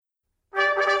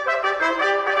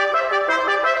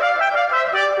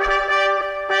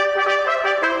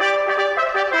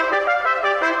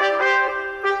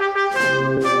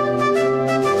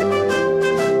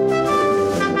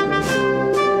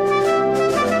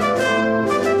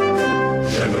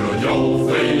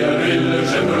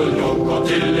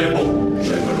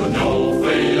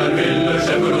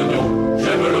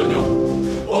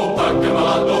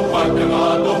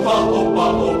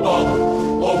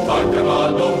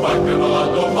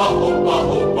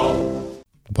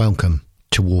Welcome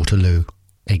to Waterloo,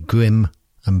 a grim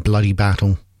and bloody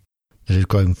battle that has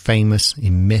grown famous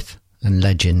in myth and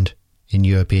legend in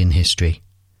European history.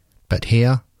 But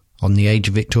here, on the Age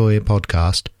of Victoria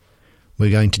podcast,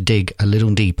 we're going to dig a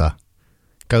little deeper,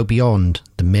 go beyond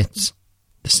the myths,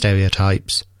 the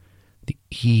stereotypes, the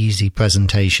easy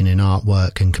presentation in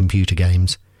artwork and computer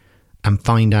games, and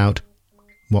find out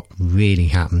what really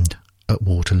happened at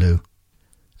Waterloo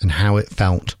and how it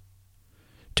felt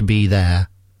to be there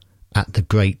at the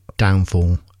great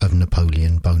downfall of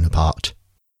Napoleon Bonaparte.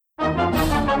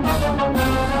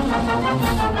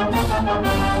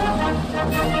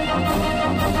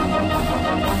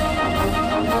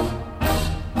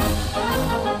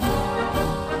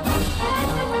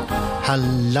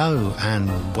 Hello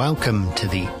and welcome to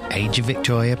the Age of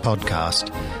Victoria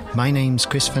podcast. My name's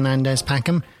Chris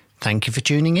Fernandez-Packham. Thank you for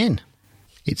tuning in.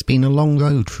 It's been a long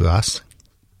road for us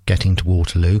getting to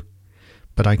Waterloo,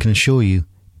 but I can assure you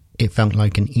it felt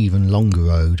like an even longer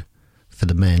road for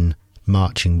the men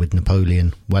marching with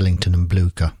Napoleon, Wellington and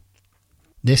Blucher.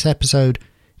 This episode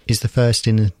is the first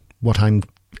in what I'm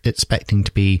expecting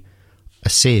to be a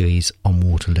series on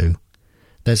Waterloo.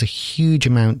 There's a huge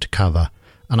amount to cover,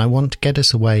 and I want to get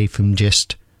us away from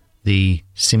just the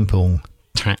simple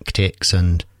tactics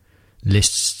and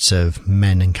lists of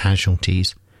men and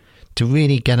casualties to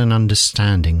really get an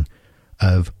understanding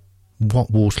of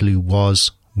what Waterloo was,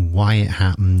 why it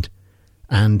happened,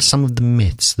 and some of the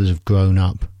myths that have grown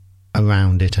up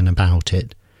around it and about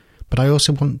it. But I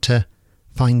also want to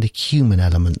find the human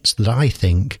elements that I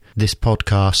think this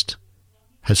podcast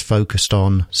has focused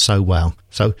on so well.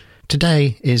 So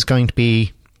today is going to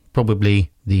be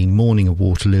probably the morning of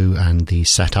Waterloo and the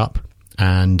setup,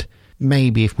 and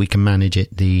maybe if we can manage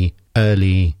it, the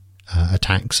early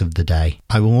attacks of the day.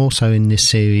 I will also in this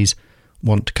series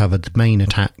want to cover the main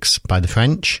attacks by the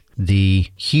French, the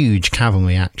huge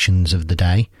cavalry actions of the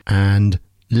day, and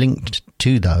linked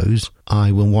to those,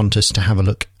 I will want us to have a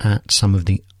look at some of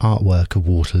the artwork of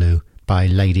Waterloo by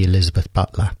Lady Elizabeth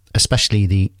Butler, especially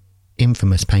the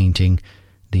infamous painting,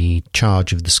 The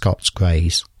Charge of the Scots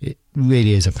Greys. It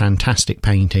really is a fantastic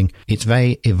painting. It's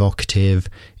very evocative.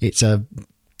 It's a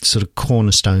sort of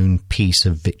cornerstone piece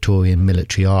of Victorian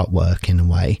military artwork in a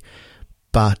way,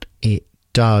 but it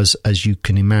does, as you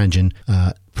can imagine,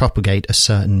 propagate a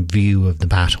certain view of the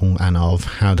battle and of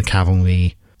how the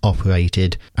cavalry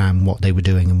operated and what they were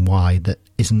doing and why that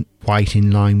isn't quite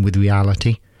in line with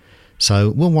reality. So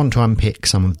we'll want to unpick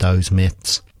some of those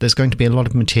myths. There's going to be a lot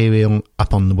of material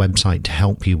up on the website to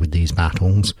help you with these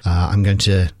battles. I'm going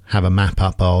to have a map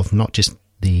up of not just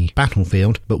the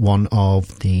battlefield, but one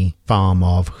of the farm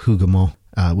of Hougoumont,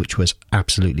 which was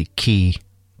absolutely key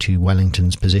to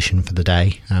Wellington's position for the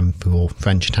day and for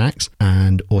French attacks,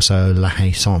 and also La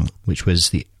Haye-Sainte, which was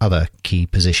the other key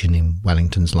position in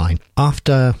Wellington's line.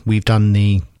 After we've done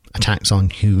the attacks on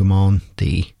Hougoumont,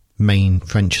 the main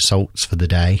French assaults for the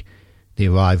day, the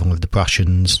arrival of the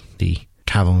Prussians, the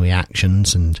cavalry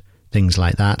actions and things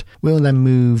like that, we'll then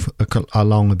move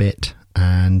along a bit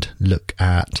and look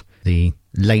at the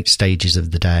late stages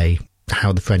of the day,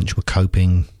 how the French were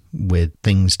coping with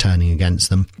things turning against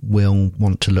them. We'll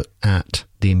want to look at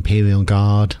the Imperial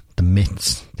Guard, the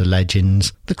myths, the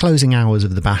legends, the closing hours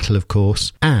of the battle, of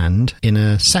course, and in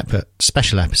a separate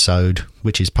special episode,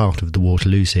 which is part of the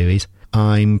Waterloo series,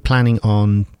 I'm planning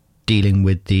on dealing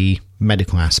with the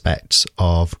medical aspects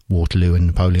of Waterloo and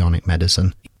Napoleonic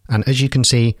medicine. And as you can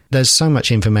see, there's so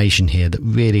much information here that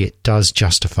really it does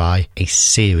justify a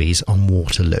series on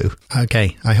Waterloo.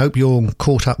 Okay, I hope you're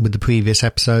caught up with the previous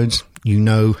episodes. You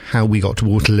know how we got to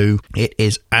Waterloo. It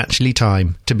is actually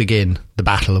time to begin the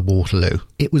Battle of Waterloo.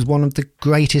 It was one of the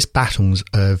greatest battles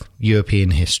of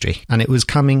European history, and it was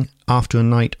coming after a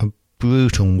night of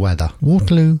brutal weather.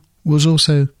 Waterloo was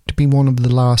also to be one of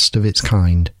the last of its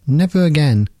kind. Never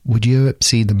again would Europe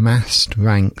see the massed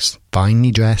ranks, finely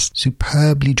dressed,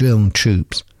 superbly drilled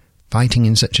troops fighting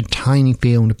in such a tiny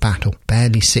field of battle,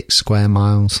 barely 6 square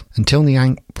miles. Until the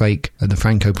outbreak of the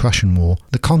Franco-Prussian War,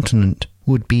 the continent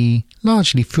would be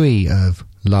largely free of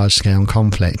large-scale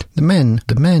conflict. The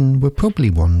men were probably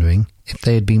wondering if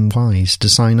they had been wise to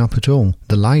sign up at all.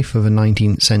 The life of a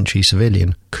 19th century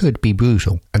civilian could be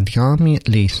brutal, and the army at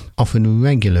least offered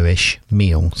regular-ish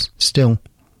meals. Still,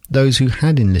 those who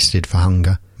had enlisted for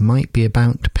hunger might be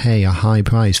about to pay a high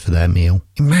price for their meal.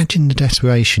 Imagine the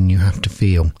desperation you have to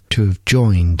feel to have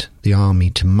joined the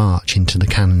army to march into the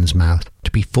cannon's mouth,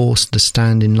 to be forced to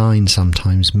stand in line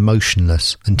sometimes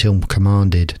motionless until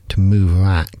commanded to move or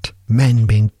act. Men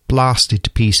being blasted to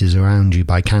pieces around you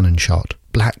by cannon shot,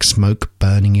 black smoke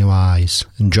burning your eyes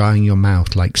and drying your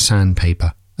mouth like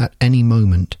sandpaper, At any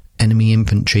moment, enemy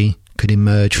infantry could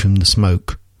emerge from the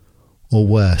smoke. Or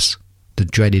worse, the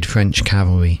dreaded French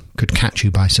cavalry could catch you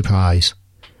by surprise,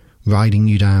 riding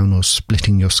you down or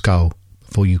splitting your skull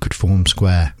before you could form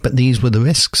square. But these were the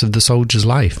risks of the soldier's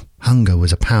life. Hunger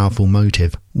was a powerful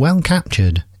motive, well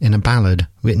captured in a ballad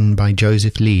written by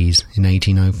Joseph Lees in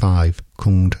 1805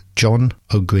 called John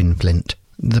o' Grinflint.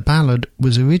 The ballad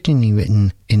was originally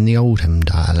written in the Oldham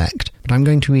dialect, but I'm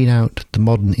going to read out the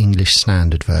modern English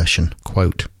standard version.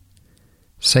 Quote,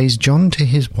 "Says John to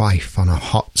his wife on a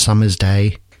hot summer's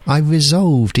day, I've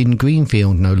resolved in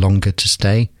Greenfield no longer to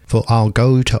stay, for I'll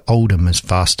go to Oldham as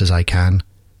fast as I can.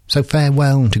 So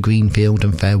farewell to Greenfield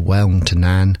and farewell to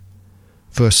Nan.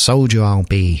 For a soldier I'll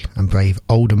be, and brave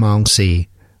Oldham I'll see,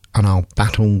 and I'll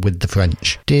battle with the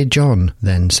French." "Dear John,"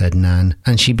 then said Nan,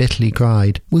 and she bitterly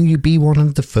cried, "will you be one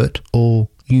of the foot, or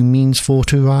you means for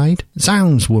to ride?"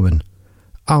 "Zounds, woman,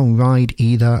 I'll ride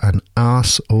either an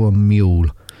ass or a mule,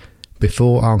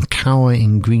 before I'll cower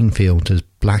in Greenfield as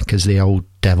black as the old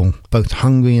devil, both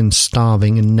hungry and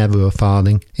starving and never a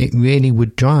farthing. It really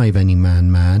would drive any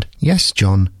man mad. Yes,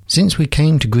 John, since we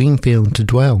came to Greenfield to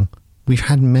dwell, we've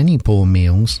had many poor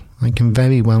meals, I can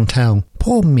very well tell."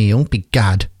 "Poor meal,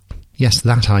 begad! Yes,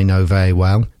 that I know very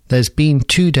well. There's been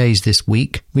 2 days this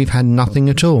week we've had nothing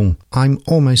at all. I'm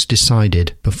almost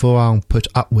decided, before I'll put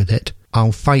up with it,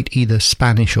 I'll fight either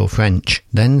Spanish or French."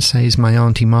 Then says my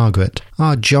Auntie Margaret,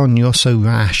 "Ah, John, you're so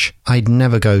rash. I'd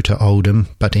never go to Oldham,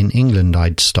 but in England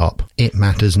I'd stop." "It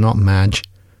matters not, Madge,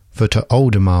 for to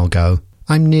Oldham I'll go.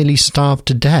 I'm nearly starved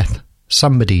to death.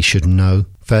 Somebody should know.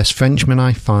 First Frenchman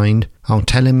I find, I'll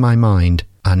tell him my mind,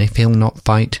 and if he'll not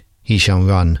fight, he shall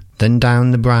run." Then down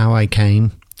the brow I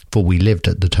came, for we lived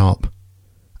at the top.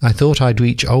 I thought I'd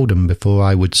reach Oldham before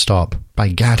I would stop. By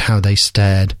gad, how they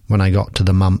stared when I got to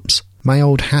the mumps. My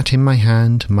old hat in my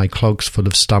hand, my clogs full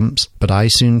of stumps, but I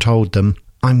soon told them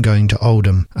I'm going to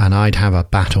Oldham, and I'd have a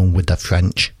battle with the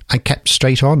French. I kept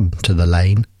straight on to the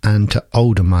lane, and to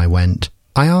Oldham I went.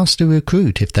 I asked a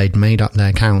recruit if they'd made up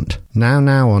their count.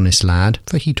 Now, honest lad,"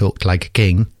 for he talked like a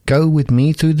king, "go with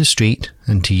me through the street,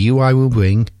 and to you I will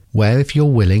bring, where if you're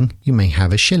willing, you may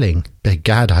have a shilling."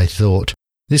 Begad, I thought,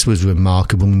 this was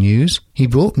remarkable news. He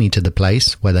brought me to the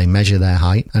place where they measure their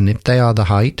height, and if they are the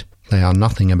height, they are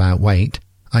nothing about weight.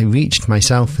 I reached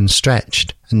myself and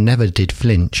stretched, and never did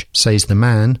flinch. Says the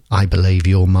man, "I believe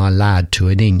you're my lad to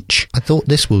an inch." I thought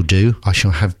this will do, I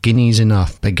shall have guineas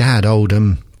enough. Begad,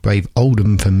 Oldham, brave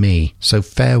Oldham for me. So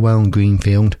farewell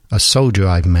Greenfield, a soldier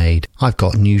I've made. I've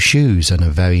got new shoes and a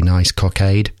very nice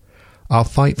cockade. I'll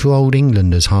fight for old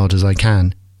England as hard as I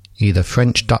can. Either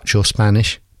French, Dutch or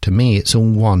Spanish, to me it's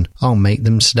all one. I'll make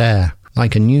them stare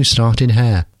like a new started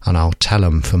hare, and I'll tell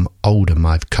 'em from Oldham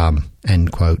I've come."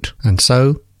 End quote. And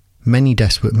so, many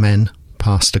desperate men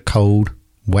passed a cold,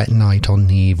 wet night on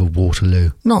the eve of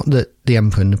Waterloo. Not that the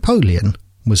Emperor Napoleon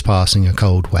was passing a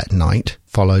cold, wet night,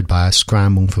 followed by a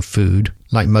scramble for food,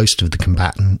 like most of the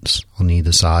combatants on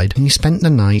either side. He spent the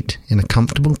night in a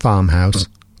comfortable farmhouse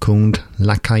called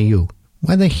La Caillou.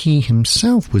 Whether he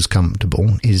himself was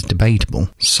comfortable is debatable.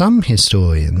 Some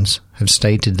historians have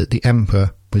stated that the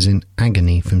emperor was in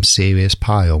agony from serious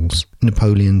piles.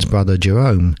 Napoleon's brother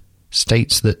Jerome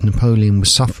states that Napoleon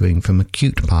was suffering from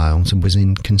acute piles and was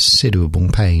in considerable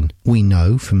pain. We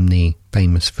know from the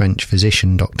famous French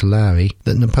physician Dr. Larry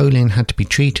that Napoleon had to be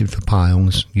treated for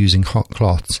piles using hot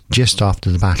cloths just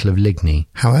after the Battle of Ligny.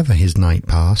 However his night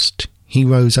passed, he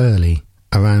rose early,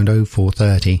 around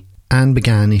 04:30, and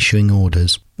began issuing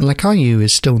orders. La Caillou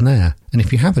is still there, and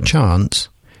if you have a chance,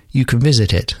 you can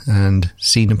visit it and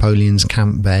see Napoleon's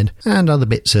camp bed and other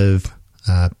bits of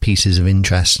pieces of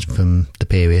interest from the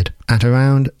period. At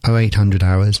around 0800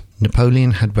 hours,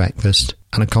 Napoleon had breakfast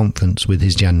and a conference with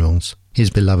his generals. His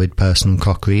beloved personal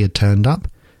cockery had turned up,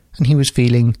 and he was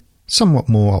feeling somewhat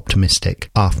more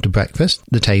optimistic. After breakfast,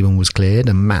 the table was cleared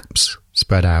and maps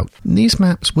spread out. These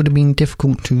maps would have been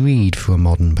difficult to read for a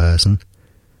modern person.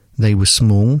 They were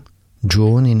small,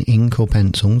 drawn in ink or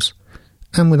pencils,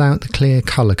 and without the clear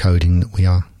colour coding that we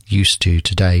are used to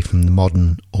today from the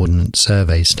modern Ordnance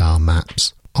Survey style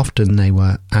maps. Often they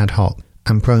were ad hoc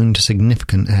and prone to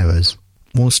significant errors.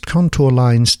 Whilst contour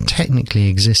lines technically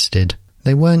existed,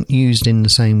 they weren't used in the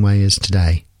same way as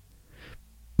today.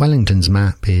 Wellington's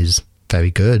map is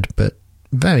very good, but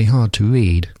very hard to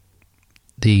read.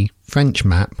 The French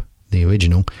map, the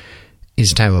original,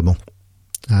 is terrible.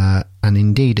 And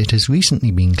indeed it has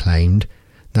recently been claimed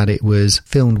that it was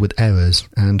filled with errors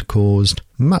and caused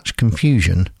much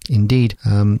confusion. Indeed,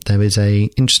 there is an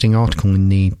interesting article in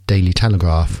the Daily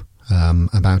Telegraph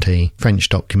about a French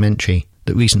documentary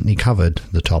that recently covered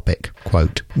the topic.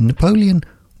 Quote, "Napoleon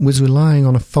was relying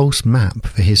on a false map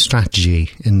for his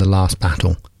strategy in the last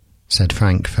battle, said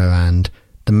Frank Ferrand,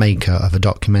 the maker of a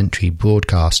documentary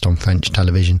broadcast on French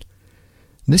television.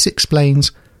 This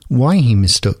explains why he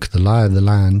mistook the lie of the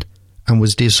land and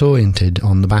was disoriented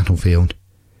on the battlefield.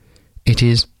 It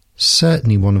is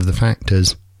certainly one of the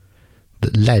factors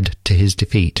that led to his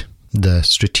defeat. The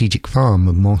strategic farm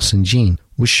of Mont-Saint-Jean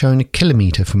was shown a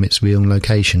kilometre from its real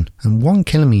location, and 1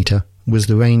 kilometre was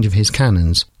the range of his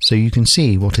cannons, so you can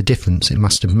see what a difference it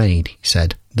must have made, he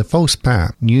said. The false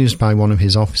map used by one of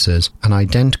his officers, and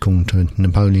identical to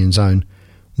Napoleon's own,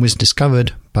 was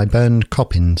discovered by Bernard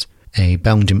Coppens, a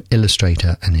Belgian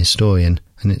illustrator and historian,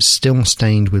 and it's still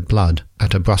stained with blood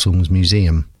at a Brussels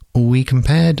museum. We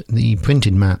compared the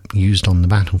printed map used on the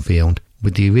battlefield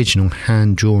with the original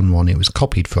hand-drawn one it was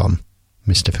copied from,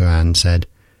 Mr. Ferrand said.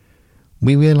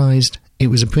 We realised it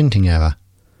was a printing error.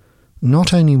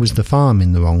 Not only was the farm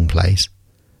in the wrong place,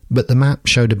 but the map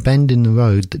showed a bend in the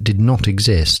road that did not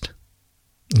exist.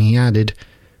 He added,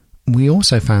 we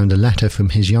also found a letter from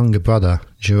his younger brother,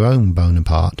 Jérôme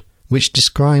Bonaparte, which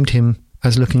described him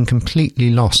as looking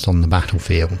completely lost on the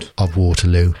battlefield of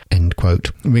Waterloo, end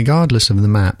quote. Regardless of the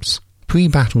maps,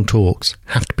 pre-battle talks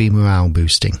have to be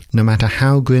morale-boosting. No matter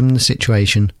how grim the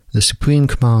situation, the Supreme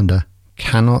Commander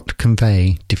cannot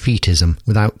convey defeatism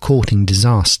without courting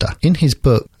disaster. In his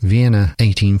book, Vienna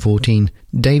 1814,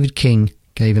 David King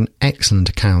gave an excellent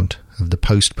account of the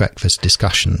post-breakfast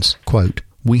discussions. Quote,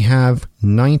 we have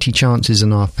 90 chances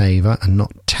in our favour and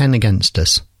not 10 against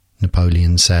us,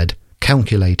 Napoleon said,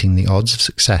 calculating the odds of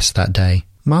success that day.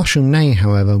 Marshal Ney,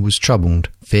 however, was troubled,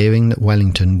 fearing that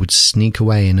Wellington would sneak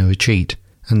away in a retreat,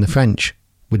 and the French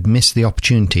would miss the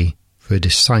opportunity for a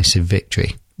decisive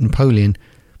victory. Napoleon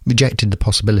rejected the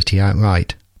possibility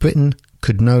outright. Britain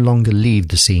could no longer leave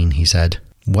the scene, he said.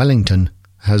 Wellington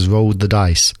has rolled the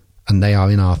dice, and they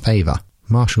are in our favour.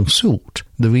 Marshal Soult,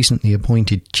 the recently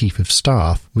appointed Chief of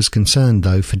Staff, was concerned,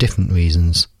 though, for different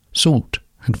reasons. Soult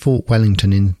had fought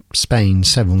Wellington in Spain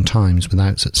several times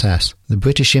without success. The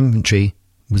British infantry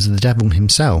was the devil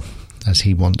himself, as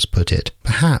he once put it.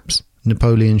 Perhaps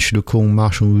Napoleon should recall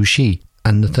Marshal Rouchy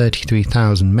and the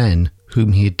 33,000 men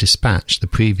whom he had dispatched the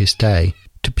previous day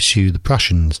to pursue the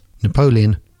Prussians.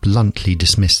 Napoleon bluntly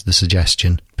dismissed the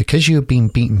suggestion. Because you have been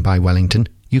beaten by Wellington,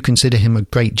 you consider him a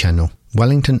great general.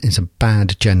 Wellington is a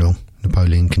bad general,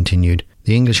 Napoleon continued.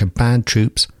 The English are bad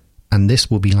troops, and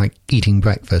this will be like eating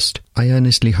breakfast. I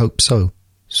earnestly hope so,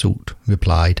 Soult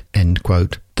replied, end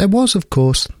quote. There was, of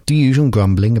course, the usual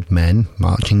grumbling of men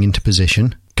marching into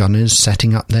position, gunners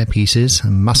setting up their pieces,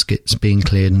 and muskets being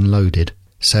cleared and loaded.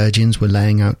 Surgeons were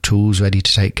laying out tools ready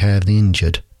to take care of the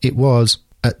injured. It was,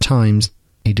 at times,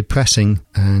 a depressing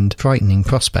and frightening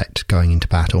prospect going into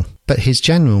battle. But his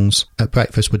generals at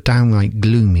breakfast were downright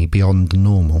gloomy beyond the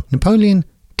normal. Napoleon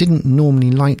didn't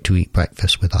normally like to eat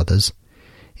breakfast with others.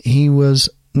 He was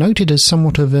noted as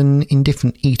somewhat of an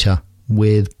indifferent eater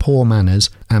with poor manners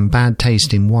and bad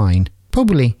taste in wine.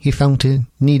 Probably he felt it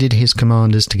needed his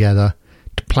commanders together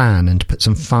to plan and to put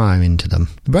some fire into them.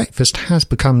 Breakfast has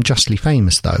become justly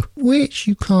famous, though, which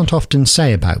you can't often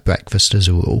say about breakfast as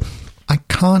a rule. I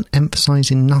can't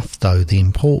emphasise enough, though, the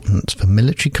importance for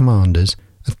military commanders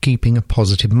of keeping a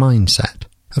positive mindset.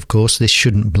 Of course, this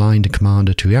shouldn't blind a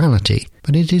commander to reality,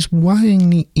 but it is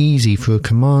worryingly easy for a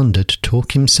commander to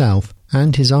talk himself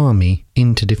and his army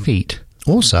into defeat.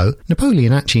 Also,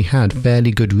 Napoleon actually had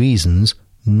fairly good reasons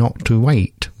not to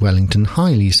rate Wellington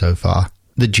highly so far.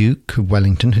 The Duke of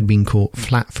Wellington had been caught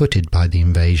flat-footed by the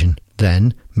invasion,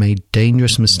 then made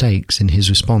dangerous mistakes in his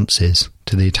responses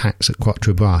to the attacks at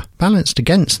Quatre Bras. Balanced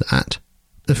against that,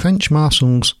 the French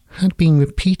marshals had been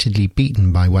repeatedly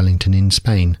beaten by Wellington in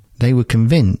Spain. They were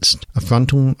convinced a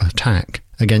frontal attack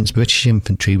against British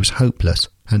infantry was hopeless,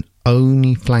 and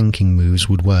only flanking moves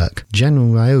would work.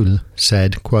 General Raoul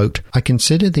said, quote, I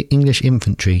consider the English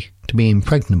infantry to be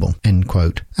impregnable, end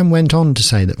quote, and went on to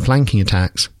say that flanking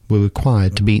attacks were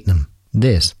required to beat them.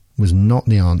 This was not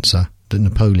the answer that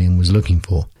Napoleon was looking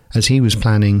for, as he was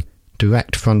planning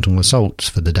direct frontal assaults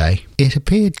for the day. It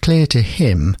appeared clear to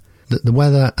him that the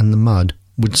weather and the mud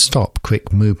would stop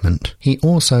quick movement. He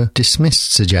also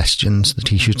dismissed suggestions that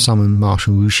he should summon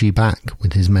Marshal Rouchy back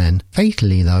with his men.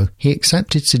 Fatally, though, he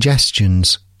accepted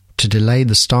suggestions to delay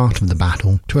the start of the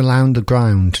battle to allow the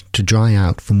ground to dry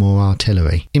out for more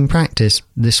artillery. In practice,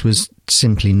 this was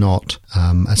simply not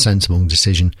a sensible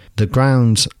decision. The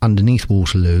grounds underneath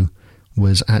Waterloo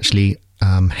was actually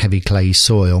heavy clay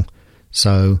soil,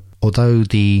 so although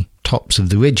the tops of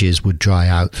the ridges would dry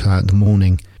out throughout the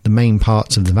morning, the main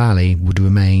parts of the valley would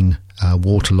remain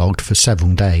waterlogged for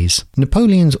several days.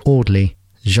 Napoleon's orderly,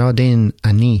 Jardin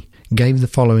Annie, gave the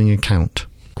following account,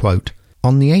 Quote,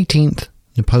 "On the 18th,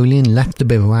 Napoleon left the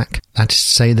bivouac, that is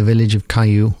to say the village of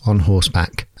Cailloux, on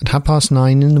horseback. At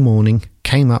 9:30 in the morning,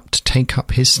 came up to take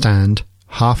up his stand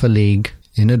half a league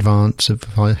in advance of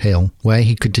a hill where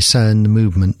he could discern the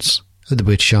movements of the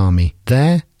British army.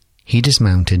 There he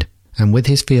dismounted, and with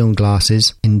his field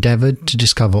glasses endeavoured to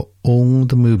discover all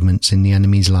the movements in the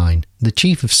enemy's line. The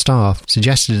chief of staff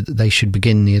suggested that they should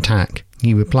begin the attack.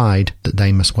 He replied that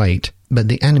they must wait. But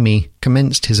the enemy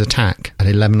commenced his attack at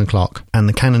 11 o'clock, and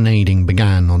the cannonading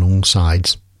began on all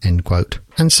sides." End quote.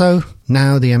 And so,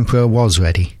 now the Emperor was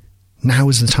ready. Now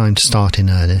was the time to start in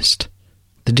earnest.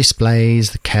 The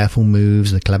displays, the careful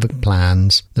moves, the clever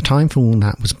plans, the time for all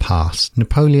that was past.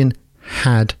 Napoleon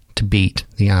had to beat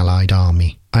the Allied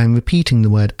army. I am repeating the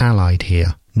word Allied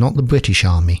here, not the British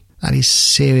army. That is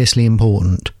seriously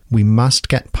important. We must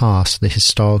get past the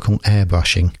historical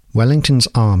airbrushing. Wellington's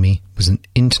army was an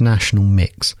international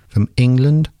mix from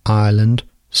England, Ireland,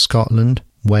 Scotland,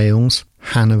 Wales,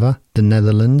 Hanover, the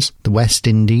Netherlands, the West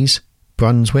Indies,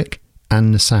 Brunswick,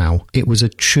 and Nassau. It was a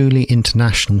truly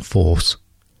international force.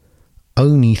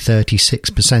 Only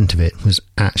 36% of it was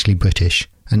actually British,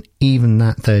 and even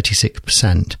that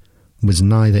 36% was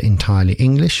neither entirely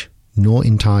English nor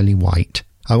entirely white.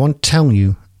 I want to tell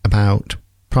you about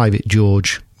Private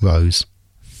George Rose.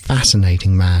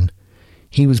 Fascinating man.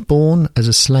 He was born as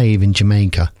a slave in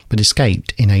Jamaica, but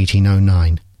escaped in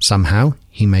 1809. Somehow,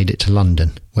 he made it to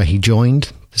London, where he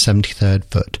joined the 73rd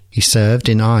Foot. He served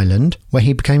in Ireland, where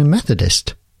he became a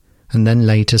Methodist, and then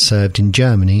later served in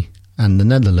Germany and the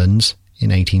Netherlands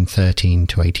in 1813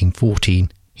 to 1814.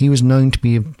 He was known to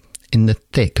be in the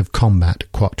thick of combat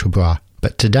at Quatre Bras,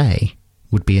 but today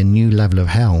would be a new level of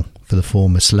hell for the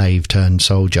former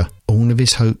slave-turned-soldier. All of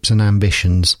his hopes and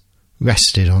ambitions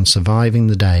rested on surviving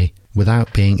the day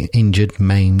without being injured,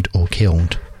 maimed or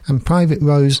killed. And Private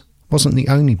Rose wasn't the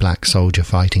only black soldier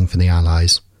fighting for the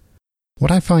Allies. What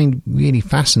I find really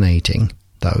fascinating,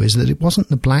 though, is that it wasn't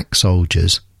the black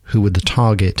soldiers who were the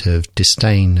target of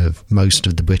disdain of most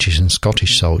of the British and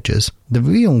Scottish soldiers. The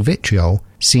real vitriol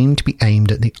seemed to be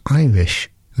aimed at the Irish,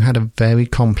 who had a very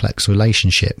complex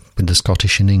relationship with the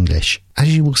Scottish and English.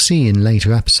 As you will see in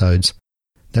later episodes,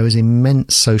 there was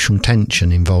immense social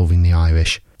tension involving the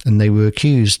Irish, and they were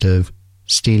accused of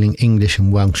stealing English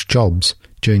and Welsh jobs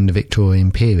during the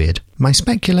Victorian period. My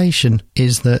speculation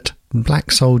is that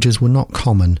black soldiers were not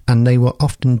common, and they were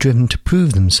often driven to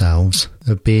prove themselves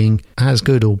of being as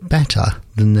good or better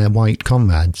than their white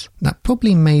comrades. That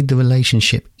probably made the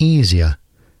relationship easier,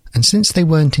 and since they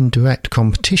weren't in direct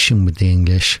competition with the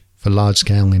English for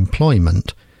large-scale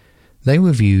employment, they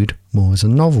were viewed more as a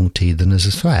novelty than as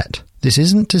a threat. This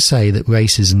isn't to say that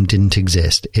racism didn't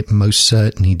exist. It most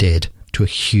certainly did, to a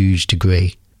huge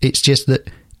degree. It's just that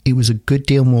it was a good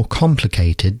deal more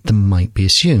complicated than might be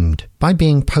assumed. By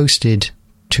being posted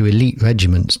to elite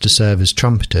regiments to serve as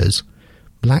trumpeters,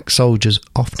 black soldiers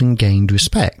often gained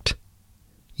respect.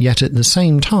 Yet at the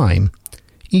same time,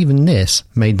 even this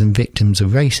made them victims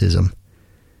of racism,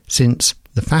 since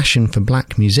the fashion for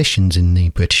black musicians in the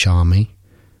British Army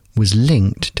was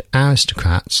linked to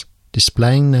aristocrats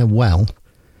displaying their wealth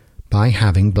by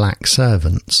having black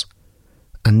servants,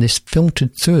 and this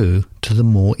filtered through to the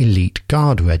more elite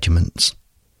guard regiments.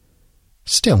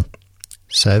 Still,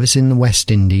 service in the West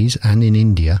Indies and in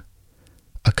India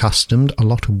accustomed a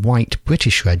lot of white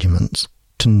British regiments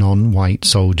to non-white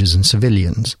soldiers and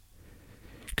civilians,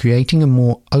 creating a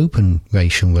more open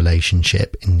racial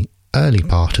relationship in the early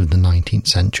part of the 19th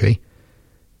century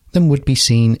than would be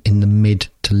seen in the mid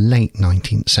to late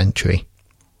 19th century.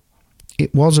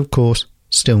 It was, of course,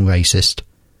 still racist,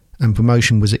 and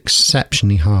promotion was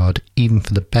exceptionally hard even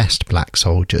for the best black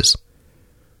soldiers,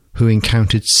 who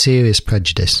encountered serious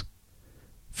prejudice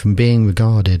from being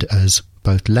regarded as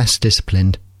both less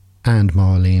disciplined and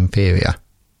morally inferior.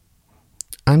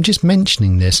 I'm just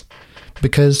mentioning this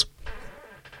because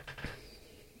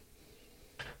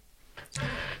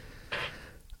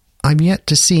I've yet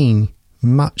to see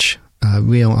much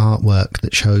real artwork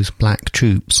that shows black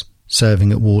troops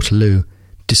serving at Waterloo,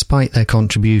 despite their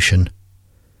contribution.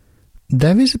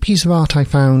 There is a piece of art I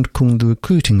found called The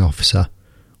Recruiting Officer,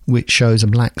 which shows a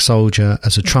black soldier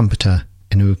as a trumpeter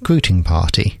in a recruiting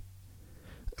party.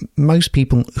 Most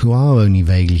people who are only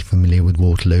vaguely familiar with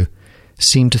Waterloo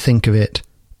seem to think of it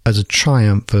as a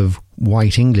triumph of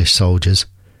white English soldiers,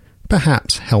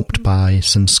 perhaps helped by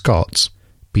some Scots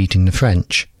beating the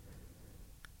French.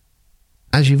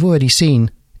 As you've already seen,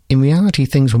 in reality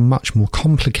things were much more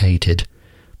complicated,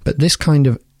 but this kind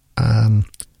of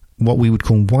what we would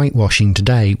call whitewashing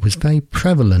today was very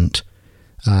prevalent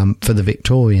for the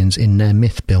Victorians in their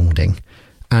myth building,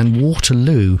 and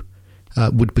Waterloo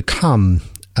would become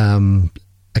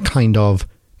a kind of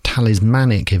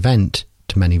talismanic event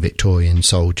to many Victorian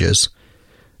soldiers.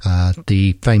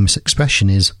 The famous expression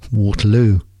is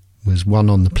Waterloo was won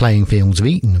on the playing fields of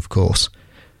Eton, of course.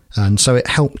 And so it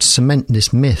helped cement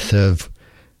this myth of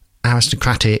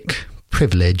aristocratic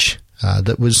privilege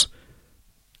that was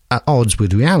at odds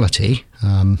with reality.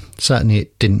 Certainly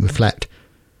it didn't reflect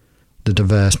the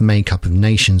diverse makeup of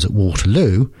nations at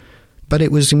Waterloo, but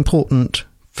it was important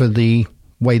for the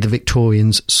way the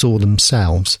Victorians saw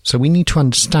themselves. So we need to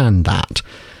understand that,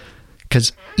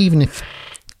 because even if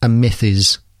a myth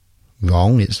is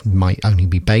wrong, it might only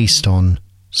be based on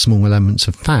small elements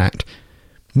of fact,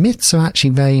 myths are actually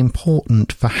very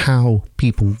important for how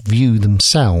people view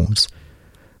themselves.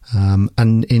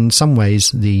 And in some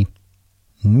ways, the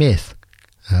myth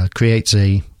creates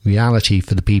a reality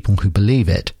for the people who believe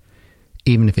it,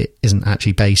 even if it isn't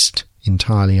actually based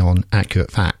entirely on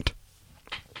accurate fact.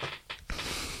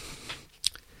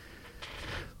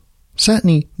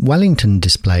 Certainly, Wellington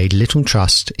displayed little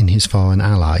trust in his foreign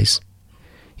allies.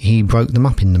 He broke them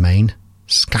up in the main,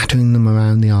 scattering them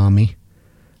around the army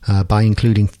by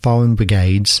including foreign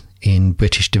brigades in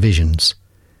British divisions,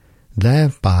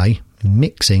 thereby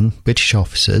mixing British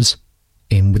officers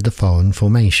in with the foreign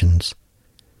formations.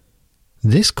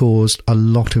 This caused a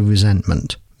lot of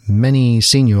resentment. Many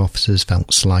senior officers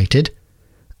felt slighted,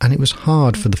 and it was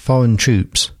hard for the foreign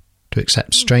troops to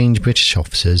accept strange British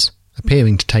officers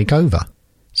appearing to take over.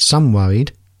 Some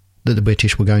worried that the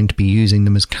British were going to be using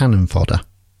them as cannon fodder.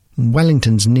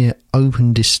 Wellington's near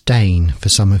open disdain for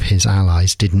some of his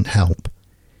allies didn't help.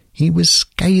 He was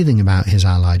scathing about his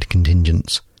allied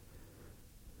contingents.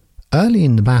 Early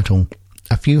in the battle,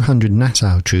 a few hundred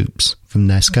Nassau troops from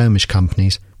their skirmish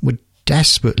companies were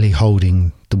desperately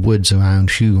holding the woods around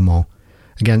Hougoumont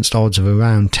against odds of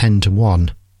around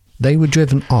 10-1. They were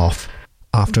driven off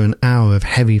after an hour of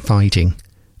heavy fighting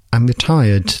and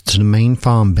retired to the main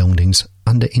farm buildings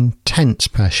under intense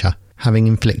pressure, having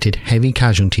inflicted heavy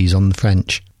casualties on the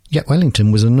French. Yet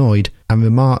Wellington was annoyed and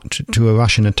remarked to a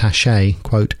Russian attaché,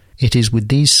 quote, "It is with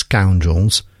these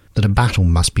scoundrels that a battle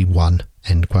must be won,"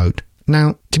 end quote.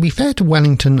 Now, to be fair to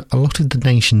Wellington, a lot of the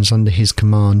nations under his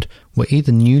command were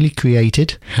either newly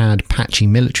created, had patchy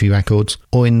military records,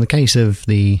 or in the case of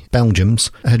the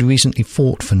Belgians, had recently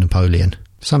fought for Napoleon.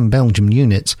 Some Belgian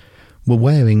units were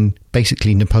wearing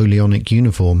basically Napoleonic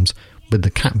uniforms with the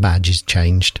cap badges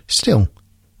changed. Still,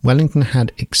 Wellington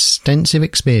had extensive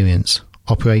experience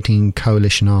operating in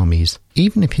coalition armies.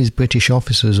 Even if his British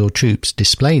officers or troops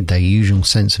displayed their usual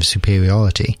sense of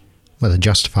superiority, whether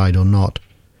justified or not,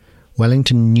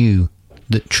 Wellington knew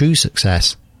that true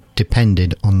success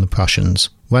depended on the Prussians.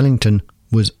 Wellington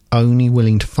was only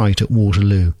willing to fight at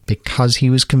Waterloo because he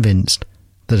was convinced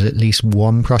that at least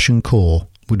one Prussian corps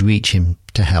would reach him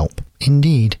to help.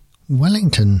 Indeed,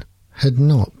 Wellington had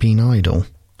not been idle.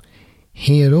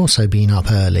 He had also been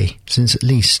up early, since at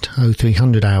least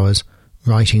 0300 hours,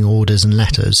 writing orders and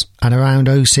letters. At around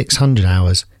 0600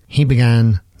 hours, he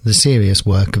began the serious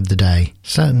work of the day.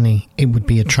 Certainly, it would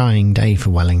be a trying day for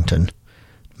Wellington.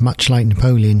 Much like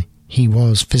Napoleon, he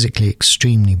was physically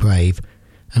extremely brave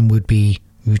and would be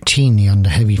routinely under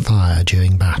heavy fire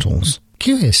during battles.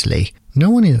 Curiously, no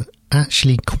one is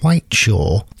actually quite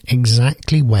sure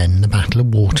exactly when the Battle of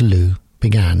Waterloo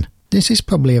began. This is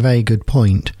probably a very good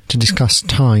point to discuss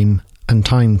time and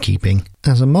timekeeping.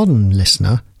 As a modern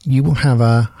listener, you will have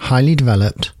a highly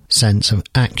developed sense of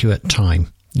accurate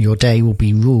time. Your day will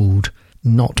be ruled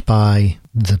not by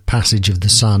the passage of the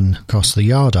sun across the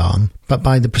yardarm, but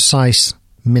by the precise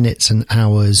minutes and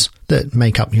hours that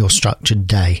make up your structured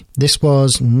day. This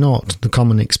was not the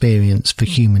common experience for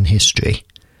human history.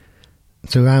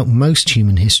 Throughout most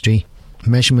human history,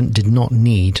 measurement did not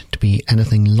need to be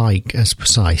anything like as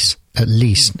precise. At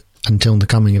least until the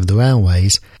coming of the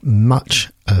railways, much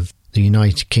of the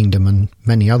United Kingdom and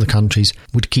many other countries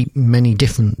would keep many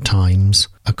different times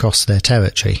across their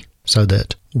territory, so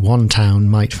that one town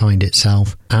might find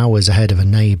itself hours ahead of a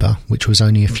neighbour which was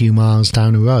only a few miles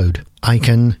down a road. I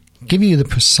can give you the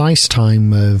precise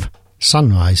time of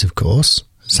sunrise, of course,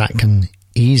 as that can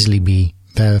easily be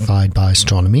verified by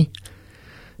astronomy.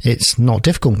 It's not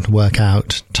difficult to work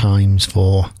out times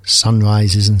for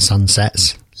sunrises and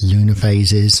sunsets, lunar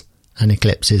phases and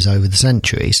eclipses over the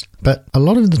centuries. But a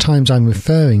lot of the times I'm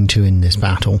referring to in this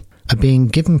battle are being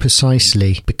given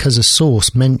precisely because a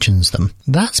source mentions them.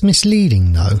 That's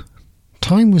misleading, though.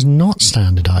 Time was not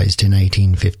standardised in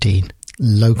 1815.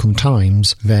 Local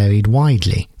times varied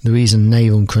widely. The reason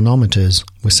naval chronometers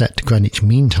were set to Greenwich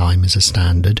Mean Time as a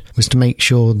standard was to make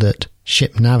sure that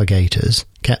ship navigators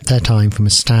kept their time from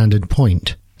a standard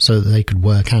point so that they could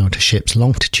work out a ship's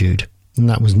longitude. And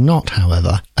that was not,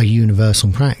 however, a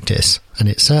universal practice, and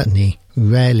it certainly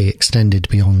rarely extended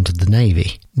beyond the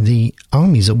navy. The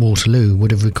armies at Waterloo would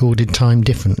have recorded time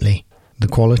differently. The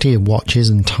quality of watches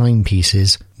and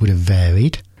timepieces would have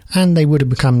varied, and they would have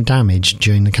become damaged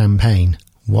during the campaign.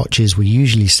 Watches were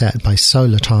usually set by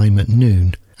solar time at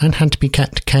noon and had to be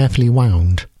kept carefully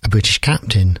wound. A British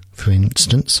captain, for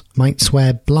instance, might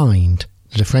swear blind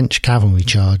that a French cavalry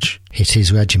charge hit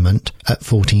his regiment at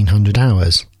 1400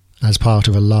 hours as part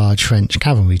of a large French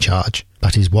cavalry charge,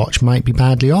 but his watch might be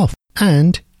badly off,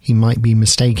 and he might be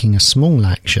mistaking a small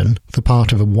action for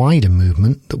part of a wider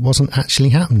movement that wasn't actually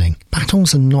happening.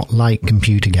 Battles are not like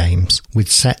computer games,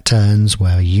 with set turns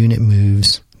where a unit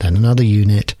moves, then another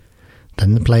unit,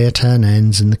 then the player turn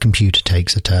ends and the computer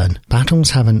takes a turn.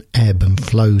 Battles have an ebb and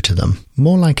flow to them,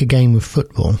 more like a game of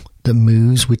football that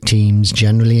moves with teams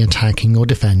generally attacking or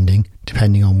defending,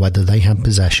 depending on whether they have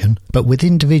possession, but with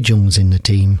individuals in the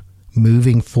team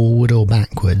moving forward or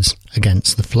backwards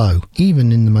against the flow.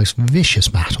 Even in the most vicious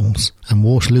battles, and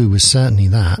Waterloo was certainly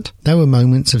that, there were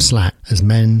moments of slack as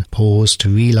men paused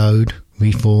to reload,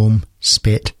 reform,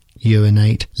 spit,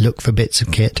 urinate, look for bits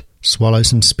of kit, swallow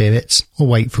some spirits, or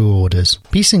wait for orders.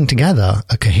 Piecing together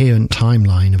a coherent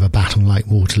timeline of a battle like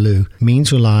Waterloo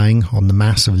means relying on the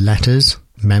mass of letters,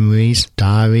 memories,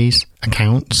 diaries,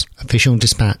 accounts, official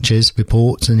dispatches,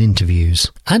 reports and interviews.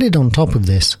 Added on top of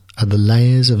this are the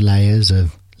layers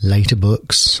of later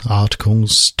books,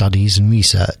 articles, studies and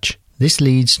research. This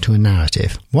leads to a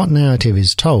narrative. What narrative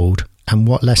is told and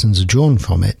what lessons are drawn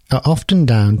from it are often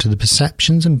down to the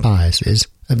perceptions and biases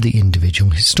of the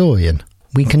individual historian.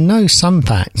 We can know some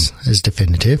facts as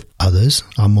definitive, others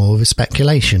are more of a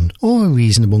speculation or a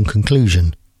reasonable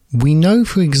conclusion. We know,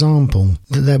 for example,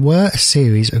 that there were a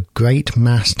series of great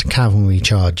massed cavalry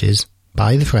charges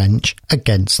by the French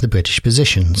against the British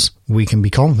positions. We can be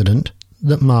confident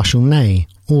that Marshal Ney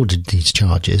ordered these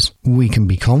charges. We can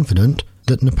be confident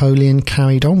that Napoleon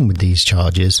carried on with these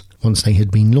charges once they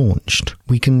had been launched.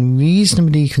 We can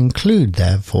reasonably conclude,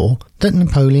 therefore, that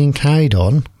Napoleon carried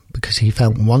on because he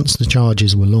felt once the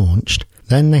charges were launched,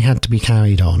 then they had to be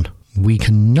carried on. We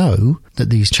can know that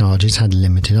these charges had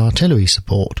limited artillery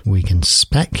support. We can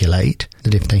speculate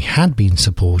that if they had been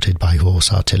supported by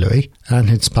horse artillery and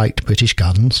had spiked British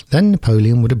guns, then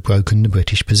Napoleon would have broken the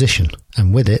British position,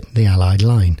 and with it the Allied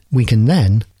line. We can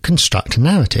then construct a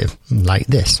narrative like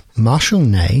this. Marshal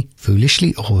Ney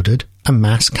foolishly ordered a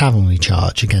mass cavalry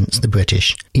charge against the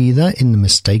British, either in the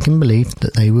mistaken belief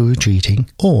that they were retreating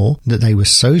or that they were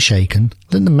so shaken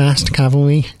that the massed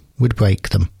cavalry would break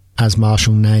them. As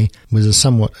Marshal Ney was a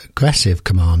somewhat aggressive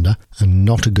commander and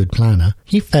not a good planner,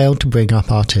 he failed to bring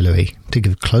up artillery to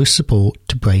give close support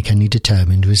to break any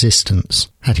determined resistance.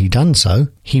 Had he done so,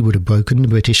 he would have broken the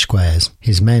British squares.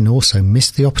 His men also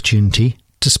missed the opportunity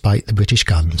to spike the British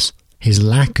guns. His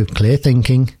lack of clear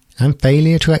thinking and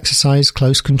failure to exercise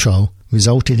close control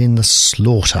resulted in the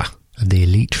slaughter of the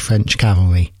elite French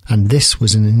cavalry, and this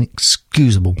was an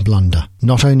inexcusable blunder.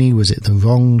 Not only was it the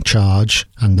wrong charge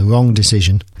and the wrong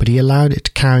decision, but he allowed it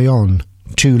to carry on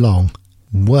too long.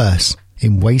 Worse,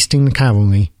 in wasting the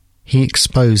cavalry, he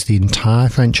exposed the entire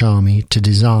French army to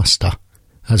disaster,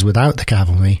 as without the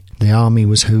cavalry, the army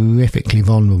was horrifically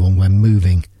vulnerable when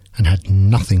moving and had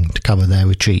nothing to cover their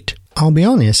retreat. I'll be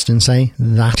honest and say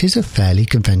that is a fairly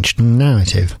conventional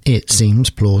narrative. It seems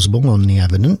plausible on the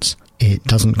evidence. It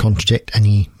doesn't contradict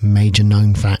any major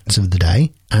known facts of the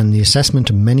day, and the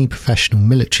assessment of many professional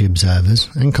military observers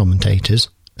and commentators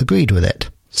agreed with it.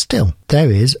 Still, there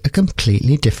is a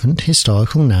completely different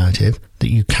historical narrative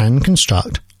that you can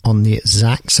construct on the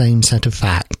exact same set of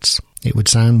facts. It would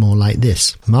sound more like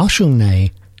this. Marshal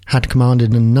Ney had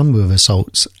commanded a number of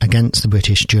assaults against the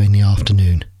British during the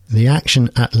afternoon. The action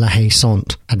at La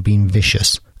Haye-Sainte had been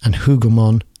vicious, and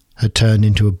Hougoumont had turned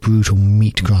into a brutal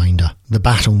meat grinder. The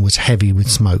battle was heavy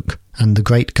with smoke, and the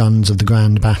great guns of the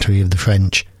Grand Battery of the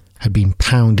French had been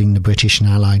pounding the British and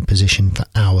Allied position for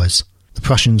hours. The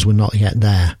Prussians were not yet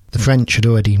there. The French had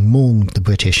already mauled the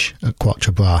British at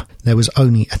Quatre Bras. There was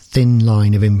only a thin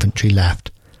line of infantry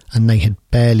left, and they had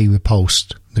barely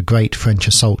repulsed the great French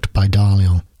assault by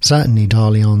Darlion. Certainly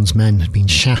Darlion's men had been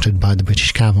shattered by the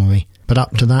British cavalry, but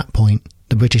up to that point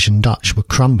the British and Dutch were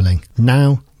crumbling.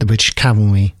 Now the British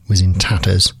cavalry was in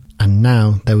tatters, and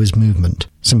now there was movement.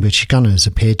 Some British gunners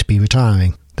appeared to be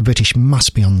retiring. The British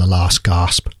must be on the last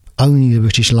gasp. Only the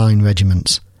British line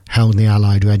regiments held the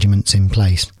Allied regiments in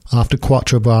place. After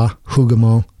Quatre Bras,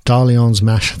 Hougoumont, Darlion's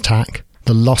mass attack,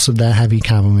 the loss of their heavy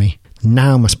cavalry,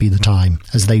 now must be the time,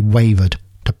 as they wavered,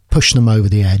 to push them over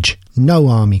the edge. No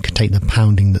army could take the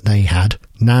pounding that they had.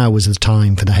 Now was the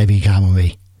time for the heavy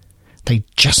cavalry. They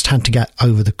just had to get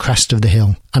over the crest of the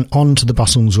hill and onto the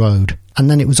Brussels road, and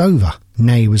then it was over.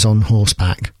 Ney was on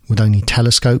horseback, with only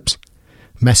telescopes,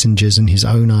 messengers and his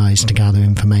own eyes to gather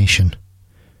information.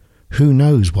 Who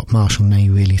knows what Marshal Ney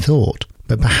really thought,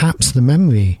 but perhaps the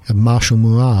memory of Marshal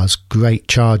Murat's great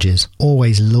charges,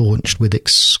 always launched with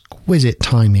exquisite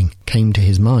timing, came to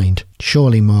his mind.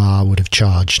 Surely Murat would have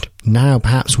charged. Now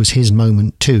perhaps was his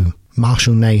moment too.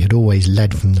 Marshal Ney had always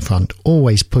led from the front,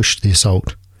 always pushed the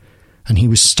assault, and he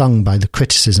was stung by the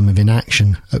criticism of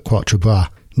inaction at Quatre Bras.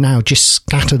 Now just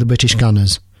scatter the British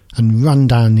gunners and run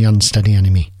down the unsteady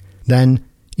enemy. Then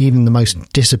even the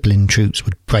most disciplined troops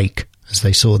would break as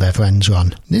they saw their friends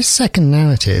run. This second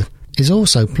narrative is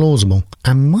also plausible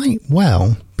and might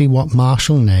well be what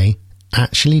Marshal Ney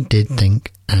actually did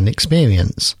think and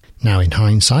experience. Now in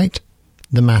hindsight,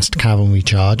 the massed cavalry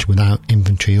charge without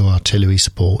infantry or artillery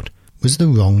support was the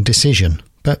wrong decision,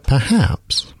 but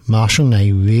perhaps Marshal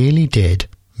Ney really did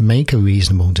make a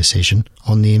reasonable decision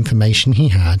on the information he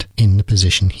had in the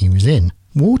position he was in.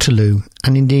 Waterloo,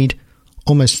 and indeed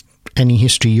almost any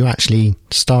history you actually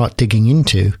start digging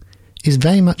into, is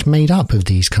very much made up of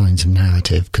these kinds of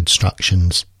narrative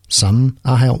constructions. Some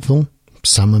are helpful,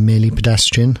 some are merely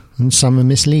pedestrian, and some are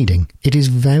misleading. It is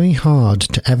very hard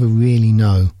to ever really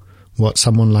know what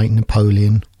someone like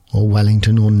Napoleon or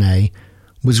Wellington or Ney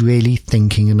was really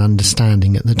thinking and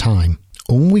understanding at the time.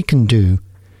 All we can do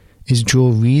is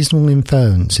draw reasonable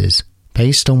inferences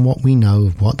based on what we know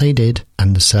of what they did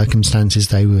and the circumstances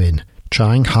they were in,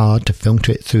 trying hard to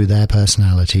filter it through their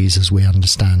personalities as we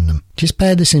understand them. Just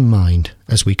bear this in mind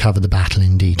as we cover the battle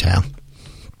in detail.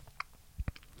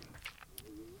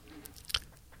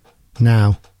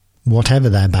 Now, whatever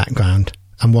their background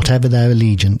and whatever their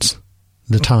allegiance,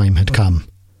 the time had come.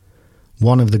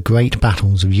 One of the great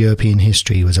battles of European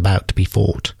history was about to be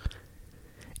fought.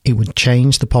 It would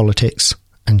change the politics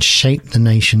and shape the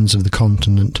nations of the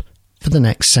continent for the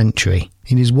next century.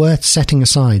 It is worth setting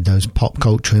aside those pop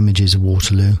culture images of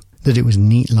Waterloo, that it was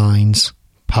neat lines,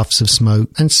 puffs of smoke,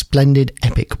 and splendid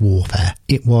epic warfare.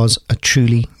 It was a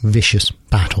truly vicious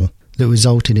battle that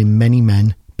resulted in many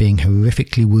men being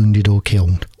horrifically wounded or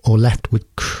killed, or left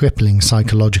with crippling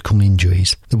psychological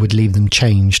injuries that would leave them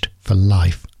changed for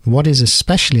life. What is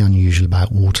especially unusual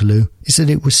about Waterloo is that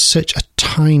it was such a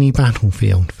tiny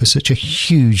battlefield for such a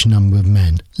huge number of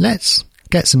men. Let's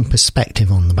get some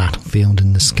perspective on the battlefield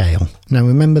and the scale. Now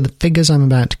remember, the figures I'm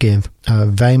about to give are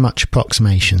very much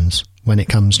approximations when it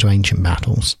comes to ancient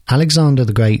battles. Alexander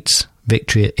the Great's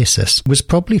victory at Issus was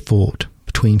probably fought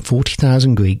between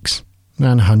 40,000 Greeks and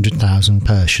 100,000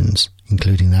 Persians,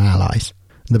 including their allies.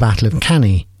 The Battle of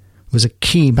Cannae was a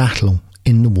key battle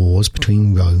in the wars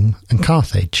between Rome and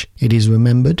Carthage. It is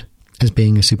remembered as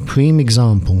being a supreme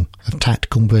example of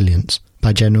tactical brilliance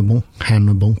by General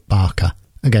Hannibal Barca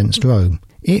against Rome.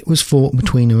 It was fought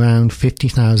between around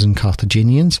 50,000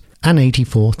 Carthaginians and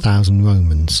 84,000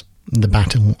 Romans. The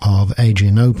Battle of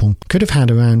Adrianople could have had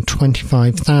around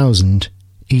 25,000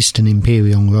 Eastern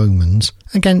Imperial Romans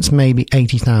against maybe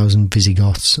 80,000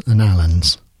 Visigoths and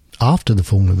Alans. After the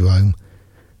fall of Rome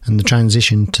and the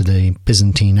transition to the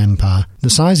Byzantine Empire, the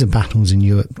size of battles in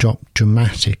Europe dropped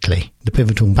dramatically. The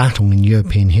pivotal battle in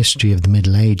European history of the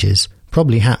Middle Ages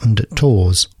probably happened at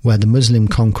Tours, where the Muslim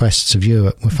conquests of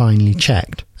Europe were finally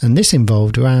checked, and this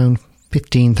involved around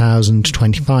 15,000 to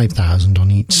 25,000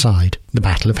 on each side. The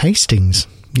Battle of Hastings,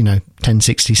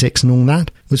 1066 and all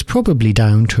that, was probably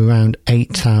down to around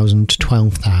 8,000 to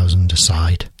 12,000 a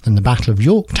side, and the Battle of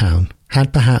Yorktown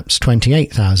had perhaps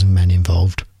 28,000 men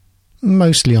involved,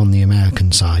 mostly on the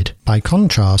American side. By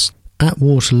contrast, at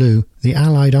Waterloo, the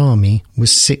Allied army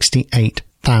was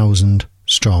 68,000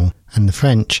 strong, and the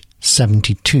French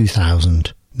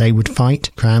 72,000. They would fight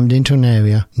crammed into an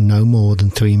area no more than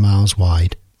 3 miles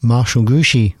wide. Marshal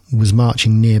Grouchy was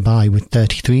marching nearby with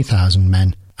 33,000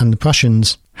 men, and the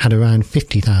Prussians had around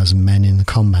 50,000 men in the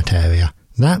combat area.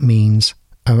 That means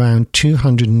around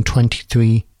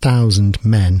 223,000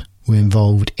 men were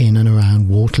involved in and around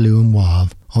Waterloo and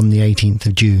Wavre on the 18th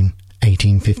of June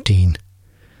 1815.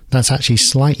 That's actually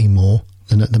slightly more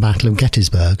than at the Battle of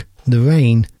Gettysburg. The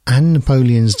rain and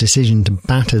Napoleon's decision to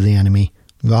batter the enemy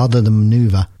rather than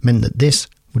manoeuvre meant that this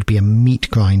would be a meat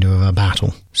grinder of a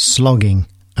battle. Slogging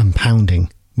and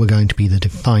pounding were going to be the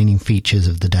defining features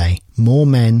of the day. More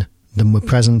men than were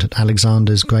present at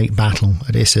Alexander's great battle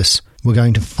at Issus were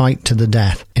going to fight to the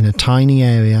death in a tiny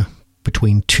area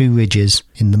between 2 ridges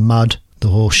in the mud, the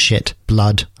horse shit,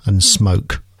 blood and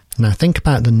smoke. Now think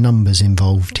about the numbers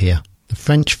involved here. The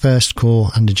French First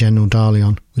Corps under General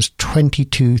Darlion was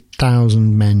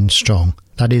 22,000 men strong.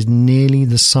 That is nearly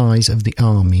the size of the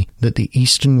army that the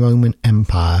Eastern Roman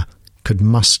Empire could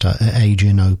muster at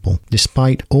Adrianople.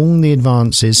 Despite all the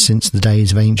advances since the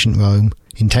days of ancient Rome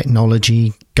in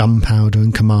technology, gunpowder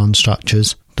and command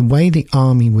structures, the way the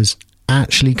army was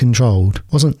actually controlled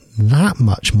wasn't that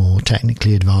much more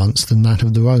technically advanced than that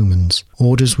of the Romans.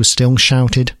 Orders were still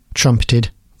shouted, trumpeted,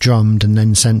 drummed and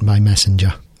then sent by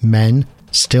messenger. Men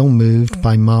still moved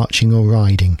by marching or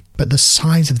riding, but the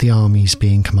size of the armies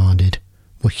being commanded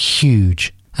were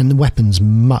huge and the weapons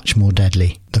much more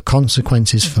deadly. The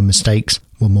consequences for mistakes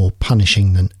were more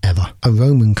punishing than ever. A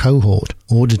Roman cohort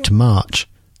ordered to march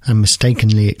and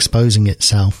mistakenly exposing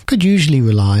itself could usually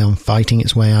rely on fighting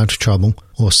its way out of trouble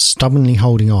or stubbornly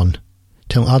holding on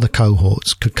till other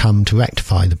cohorts could come to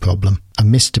rectify the problem. A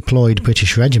misdeployed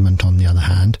British regiment, on the other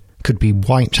hand, could be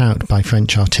wiped out by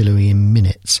French artillery in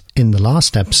minutes. In the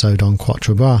last episode on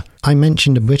Quatre Bras, I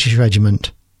mentioned a British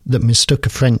regiment that mistook a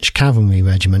French cavalry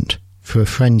regiment for a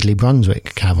friendly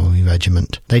Brunswick cavalry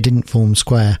regiment. They didn't form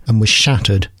square and was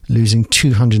shattered, losing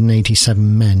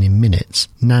 287 men in minutes.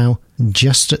 Now,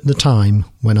 just at the time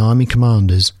when army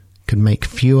commanders could make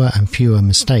fewer and fewer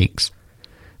mistakes,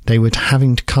 they were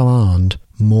having to command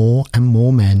more and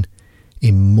more men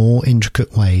in more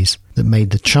intricate ways that made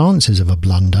the chances of a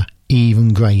blunder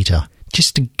even greater.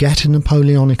 Just to get a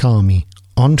Napoleonic army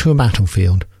onto a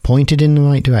battlefield, pointed in the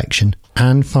right direction,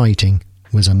 and fighting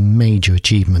was a major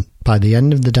achievement. By the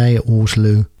end of the day at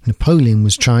Waterloo, Napoleon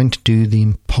was trying to do the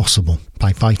impossible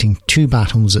by fighting two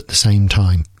battles at the same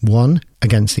time, one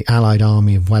against the Allied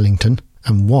army of Wellington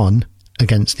and one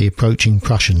against the approaching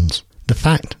Prussians. The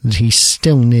fact that he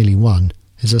still nearly won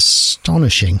is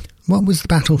astonishing. What was the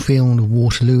battlefield of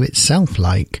Waterloo itself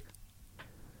like?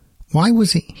 Why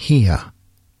was it here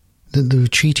that the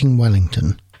retreating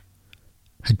Wellington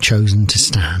had chosen to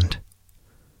stand?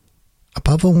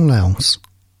 Above all else,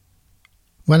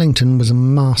 Wellington was a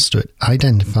master at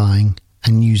identifying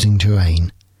and using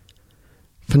terrain.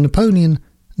 For Napoleon,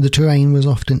 the terrain was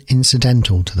often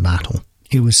incidental to the battle.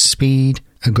 It was speed,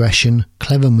 aggression,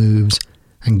 clever moves,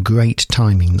 and great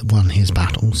timing that won his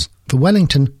battles. For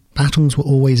Wellington, battles were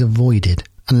always avoided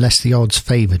unless the odds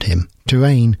favoured him.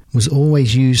 Terrain was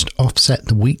always used to offset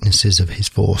the weaknesses of his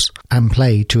force and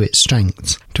play to its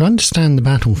strengths. To understand the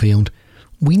battlefield,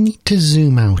 we need to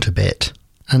zoom out a bit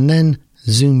and then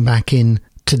zoom back in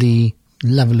to the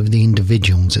level of the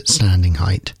individuals at standing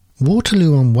height.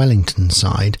 Waterloo on Wellington's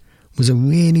side was a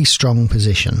really strong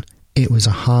position. It was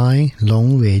a high,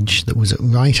 long ridge that was at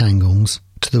right angles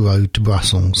to the road to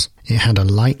Brussels. It had a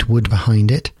light wood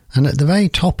behind it, and at the very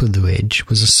top of the ridge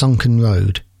was a sunken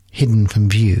road, hidden from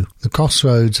view. The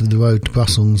crossroads of the road to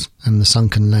Brussels and the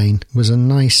sunken lane was a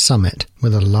nice summit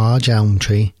with a large elm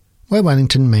tree, where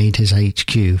Wellington made his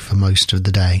HQ for most of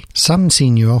the day. Some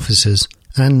senior officers,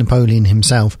 and Napoleon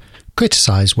himself,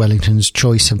 criticised Wellington's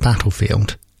choice of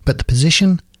battlefield, but the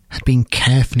position had been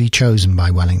carefully chosen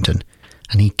by Wellington,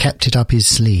 and he kept it up his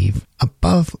sleeve.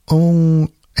 Above all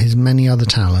his many other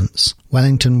talents,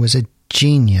 Wellington was a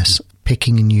genius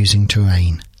picking and using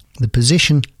terrain. The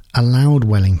position allowed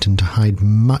Wellington to hide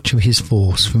much of his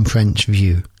force from French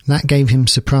view. That gave him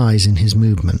surprise in his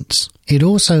movements. It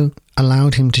also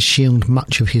allowed him to shield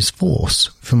much of his force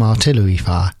from artillery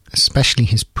fire, especially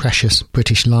his precious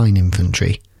British line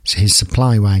infantry, his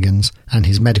supply wagons and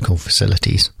his medical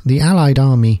facilities. The Allied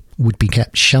army would be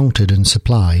kept sheltered and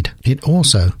supplied. It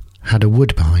also had a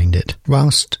wood behind it.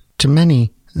 Whilst to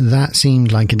many that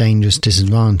seemed like a dangerous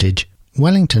disadvantage,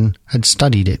 Wellington had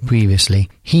studied it previously.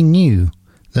 He knew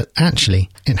that actually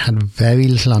it had very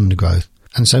little undergrowth,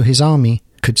 and so his army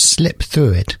could slip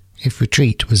through it if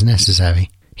retreat was necessary.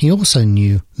 He also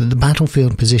knew that the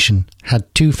battlefield position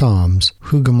had two farms,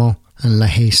 Hougoumont and La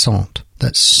Haye-Sainte,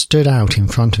 that stood out in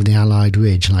front of the Allied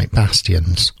ridge like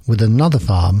bastions, with another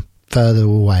farm further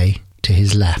away to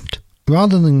his left.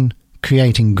 Rather than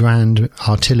creating grand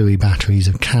artillery batteries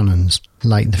of cannons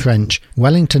like the French,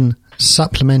 Wellington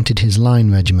supplemented his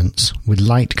line regiments with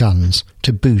light guns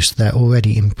to boost their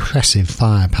already impressive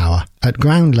firepower. At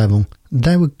ground level,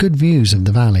 there were good views of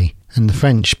the valley and the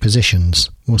French positions,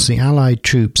 whilst the Allied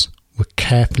troops were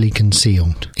carefully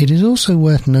concealed. It is also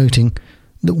worth noting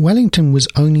that Wellington was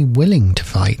only willing to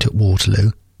fight at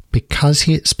Waterloo because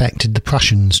he expected the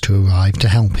Prussians to arrive to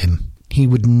help him. He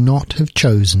would not have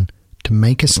chosen to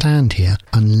make a stand here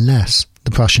unless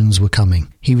the Prussians were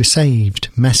coming. He received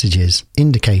messages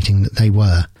indicating that they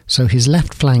were, so his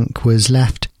left flank was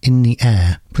left in the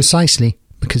air, precisely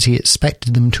because he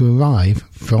expected them to arrive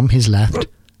from his left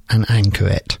and anchor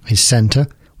it. His centre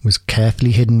was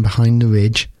carefully hidden behind the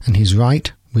ridge, and his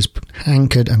right was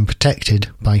anchored and protected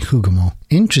by Hougoumont.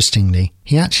 Interestingly,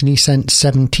 he actually sent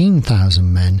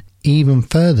 17,000 men even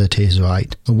further to his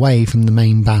right, away from the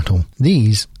main battle.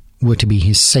 These were to be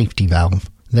his safety valve.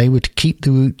 They were to keep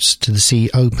the routes to the sea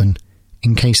open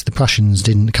in case the Prussians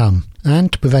didn't come,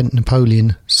 and to prevent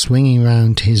Napoleon swinging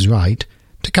round to his right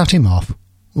to cut him off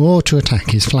or to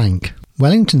attack his flank.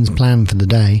 Wellington's plan for the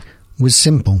day was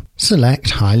simple: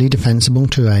 select highly defensible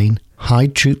terrain,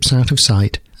 hide troops out of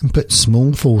sight, and put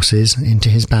small forces into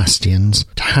his bastions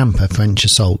to hamper French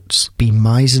assaults, be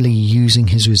miserly using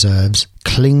his reserves,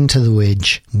 cling to the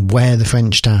ridge, wear the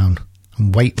French down,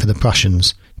 and wait for the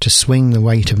Prussians to swing the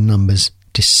weight of numbers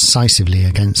decisively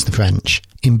against the French.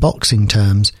 In boxing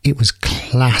terms, it was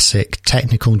classic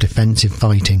technical defensive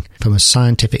fighting from a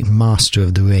scientific master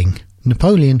of the ring.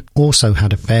 Napoleon also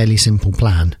had a fairly simple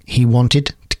plan. He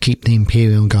wanted to keep the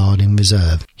Imperial Guard in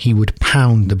reserve. He would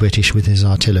pound the British with his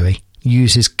artillery,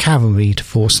 use his cavalry to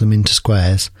force them into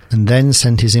squares, and then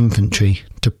send his infantry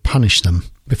to punish them,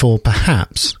 before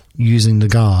perhaps using the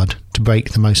Guard to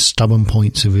break the most stubborn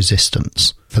points of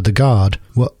resistance. For the Guard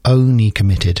were only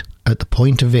committed at the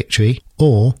point of victory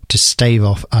or to stave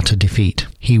off utter defeat.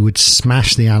 He would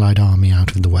smash the Allied army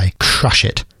out of the way, crush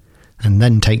it, and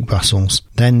then take Brussels,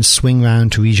 then swing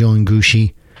round to rejoin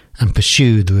Grouchy and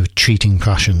pursue the retreating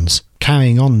Prussians.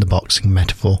 Carrying on the boxing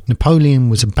metaphor, Napoleon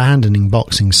was abandoning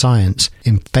boxing science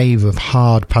in favour of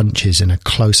hard punches in a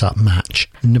close-up match.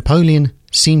 Napoleon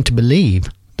seemed to believe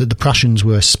that the Prussians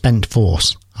were a spent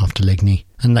force after Ligny,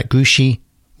 and that Grouchy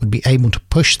would be able to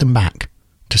push them back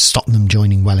to stop them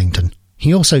joining Wellington.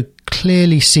 He also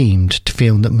clearly seemed to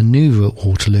feel that manoeuvre at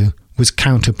Waterloo was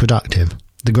counterproductive.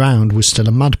 The ground was still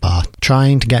a mud bath.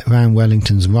 Trying to get round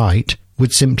Wellington's right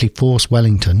would simply force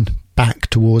Wellington back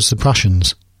towards the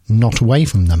Prussians, not away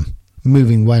from them.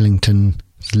 Moving Wellington's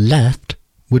left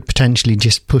would potentially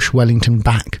just push Wellington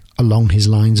back along his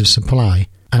lines of supply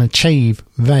and achieve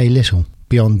very little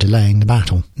beyond delaying the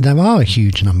battle. There are a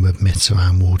huge number of myths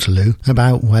around Waterloo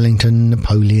about Wellington,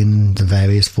 Napoleon, the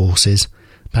various forces,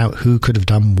 about who could have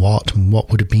done what and what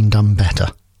would have been done better.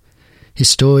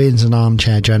 Historians and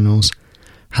armchair generals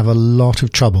have a lot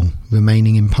of trouble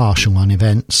remaining impartial on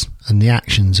events and the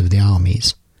actions of the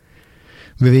armies.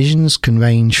 Revisions can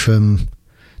range from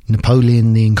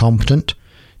Napoleon the Incompetent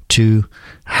to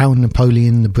how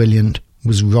Napoleon the Brilliant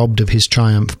was robbed of his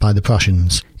triumph by the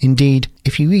Prussians. Indeed,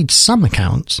 if you read some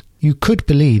accounts, you could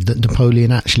believe that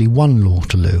Napoleon actually won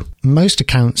Waterloo. Most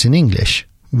accounts in English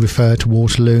refer to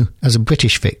Waterloo as a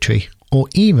British victory, or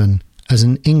even as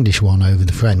an English one over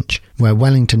the French, where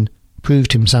Wellington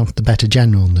proved himself the better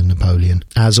general than Napoleon.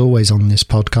 As always on this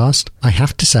podcast, I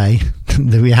have to say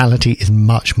the reality is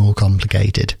much more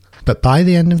complicated. But by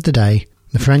the end of the day,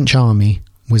 the French army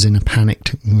was in a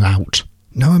panicked rout.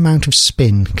 No amount of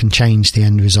spin can change the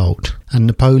end result, and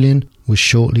Napoleon was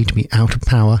shortly to be out of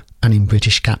power and in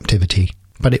British captivity.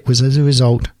 But it was as a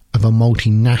result of a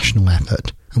multinational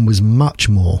effort, and was much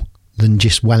more than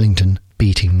just Wellington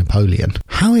beating Napoleon.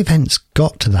 How events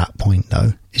got to that point,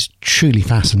 though, is truly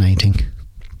fascinating.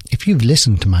 If you've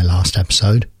listened to my last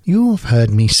episode, you will have heard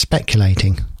me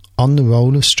speculating on the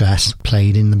role of stress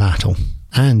played in the battle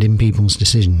and in people's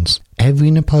decisions.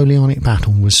 Every Napoleonic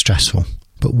battle was stressful,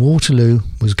 but Waterloo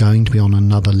was going to be on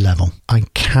another level. I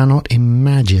cannot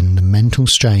imagine the mental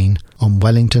strain on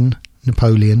Wellington,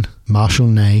 Napoleon, Marshal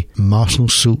Ney, Marshal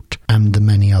Soult, and the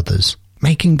many others.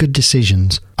 Making good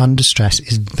decisions under stress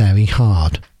is very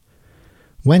hard.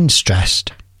 When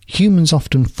stressed, humans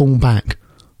often fall back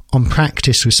on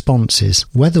practice responses,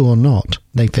 whether or not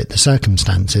they fit the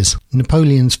circumstances.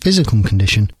 Napoleon's physical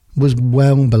condition was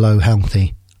well below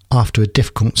healthy after a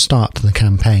difficult start to the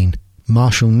campaign.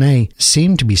 Marshal Ney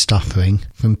seemed to be suffering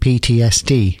from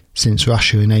PTSD since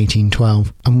Russia in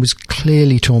 1812 and was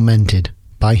clearly tormented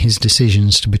by his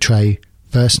decisions to betray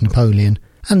first Napoleon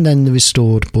and then the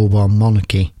restored Bourbon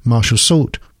monarchy. Marshal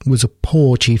Soult was a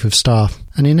poor chief of staff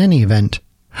and in any event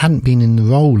hadn't been in the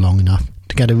role long enough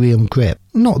to get a real grip.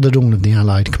 Not that all of the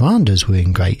Allied commanders were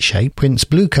in great shape. Prince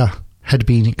Blucher had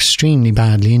been extremely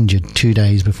badly injured 2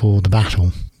 days before the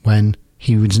battle, when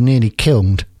he was nearly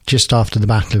killed just after the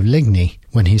Battle of Ligny,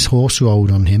 when his horse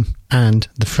rolled on him and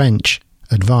the French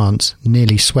advance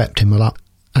nearly swept him up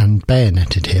and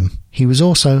bayoneted him. He was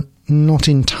also not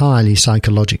entirely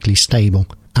psychologically stable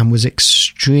and was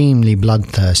extremely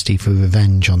bloodthirsty for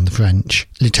revenge on the French.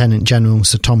 Lieutenant General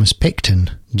Sir Thomas Picton,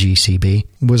 GCB,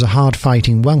 was a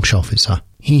hard-fighting Welsh officer.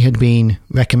 He had been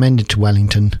recommended to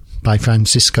Wellington by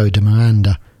Francisco de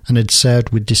Miranda and had served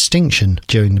with distinction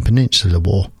during the Peninsular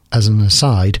War. As an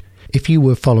aside, if you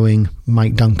were following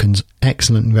Mike Duncan's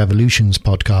Excellent Revolutions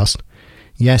podcast,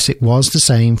 yes, it was the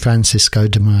same Francisco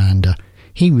de Miranda.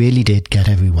 He really did get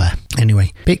everywhere.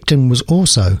 Anyway, Picton was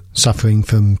also suffering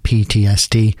from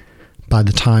PTSD by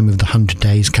the time of the 100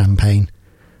 Days campaign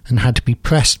and had to be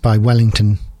pressed by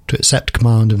Wellington to accept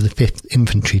command of the 5th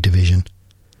Infantry Division.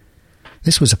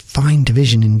 This was a fine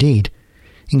division indeed,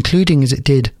 including as it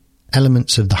did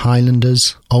elements of the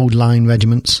Highlanders, Old Line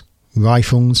regiments,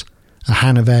 Rifles, a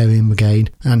Hanoverian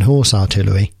brigade and horse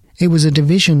artillery. It was a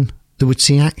division that would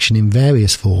see action in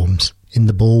various forms in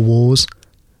the Boer Wars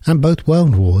and both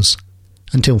World Wars,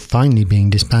 until finally being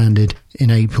disbanded in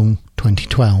April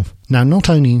 2012. Now, not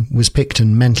only was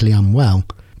Picton mentally unwell,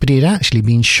 but he had actually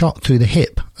been shot through the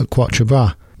hip at Quatre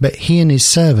Bras, but he and his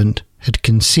servant had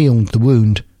concealed the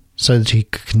wound so that he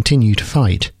could continue to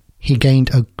fight. He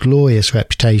gained a glorious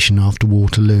reputation after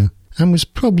Waterloo, and was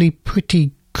probably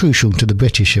pretty crucial to the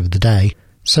British of the day,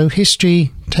 so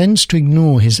history tends to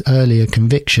ignore his earlier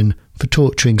conviction for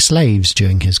torturing slaves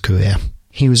during his career.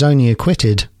 He was only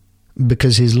acquitted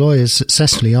because his lawyers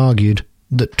successfully argued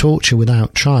that torture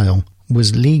without trial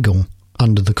was legal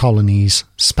under the colony's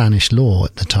Spanish law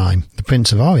at the time. The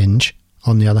Prince of Orange,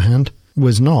 on the other hand,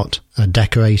 was not a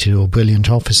decorated or brilliant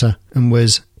officer and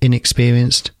was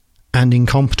inexperienced and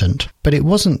incompetent. But it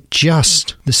wasn't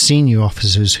just the senior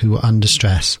officers who were under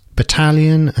stress.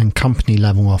 Battalion and company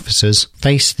level officers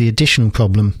faced the additional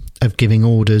problem of giving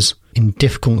orders in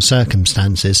difficult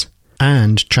circumstances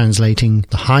and translating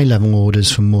the high-level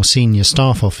orders from more senior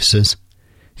staff officers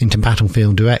into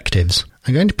battlefield directives.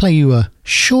 I'm going to play you a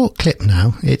short clip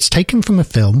now. It's taken from a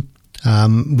film,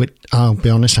 which I'll be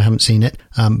honest, I haven't seen it,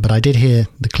 but I did hear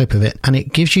the clip of it, and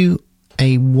it gives you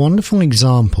a wonderful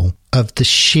example of the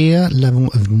sheer level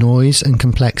of noise and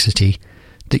complexity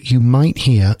that you might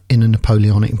hear in a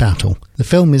Napoleonic battle. The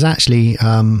film is actually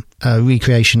a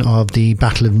recreation of the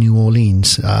Battle of New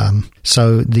Orleans,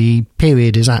 so the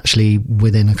period is actually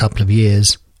within a couple of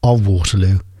years of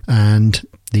Waterloo, and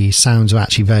the sounds are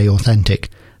actually very authentic,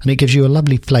 and it gives you a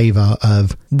lovely flavour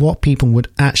of what people would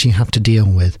actually have to deal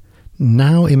with.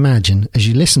 Now imagine, as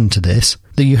you listen to this,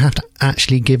 that you have to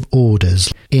actually give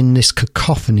orders in this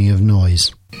cacophony of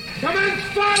noise. Commence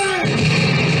firing!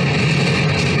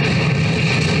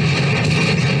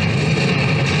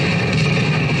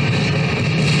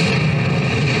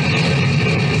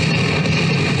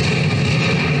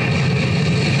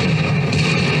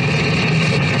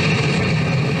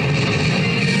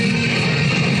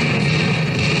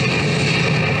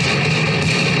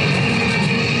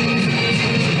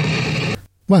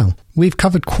 Well, we've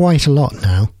covered quite a lot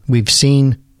now. We've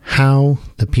seen how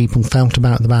the people felt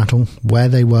about the battle, where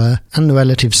they were, and the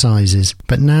relative sizes.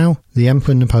 But now the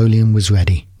Emperor Napoleon was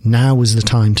ready. Now was the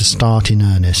time to start in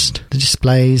earnest. The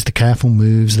displays, the careful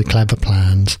moves, the clever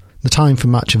plans. The time for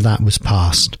much of that was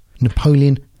past.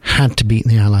 Napoleon had to beat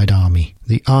the Allied army.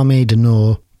 The Armée du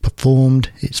Nord performed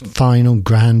its final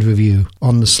grand review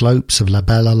on the slopes of La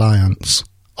Belle Alliance,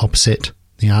 opposite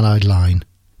the Allied line.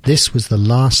 This was the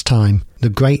last time the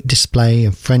great display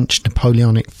of French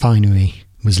Napoleonic finery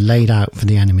was laid out for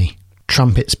the enemy.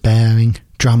 Trumpets bearing,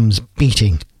 drums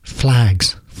beating,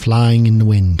 flags flying in the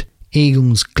wind,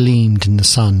 eagles gleamed in the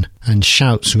sun, and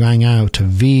shouts rang out of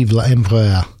Vive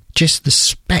l'Empereur. Just the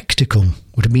spectacle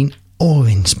would have been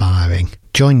awe-inspiring.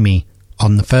 Join me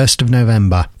on the 1st of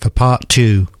November for part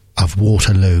 2 of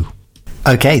Waterloo.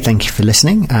 Okay, thank you for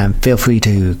listening, and feel free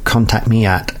to contact me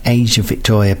at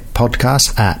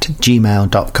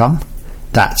ageofvictoriapodcast@gmail.com.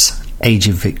 That's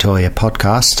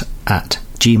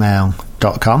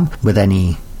ageofvictoriapodcast@gmail.com with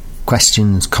any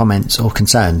questions, comments or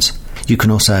concerns. You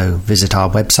can also visit our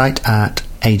website at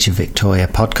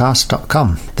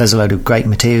ageofvictoriapodcast.com. There's a load of great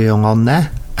material on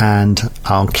there, and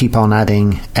I'll keep on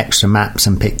adding extra maps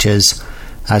and pictures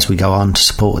as we go on to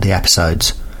support the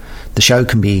episodes. The show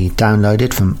can be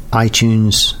downloaded from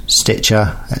iTunes,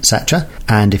 Stitcher, etc.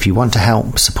 And if you want to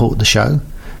help support the show,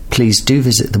 please do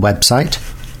visit the website,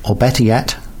 or better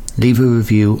yet, leave a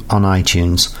review on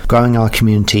iTunes. Growing our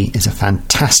community is a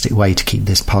fantastic way to keep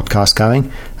this podcast going,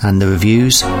 and the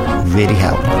reviews really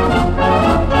help.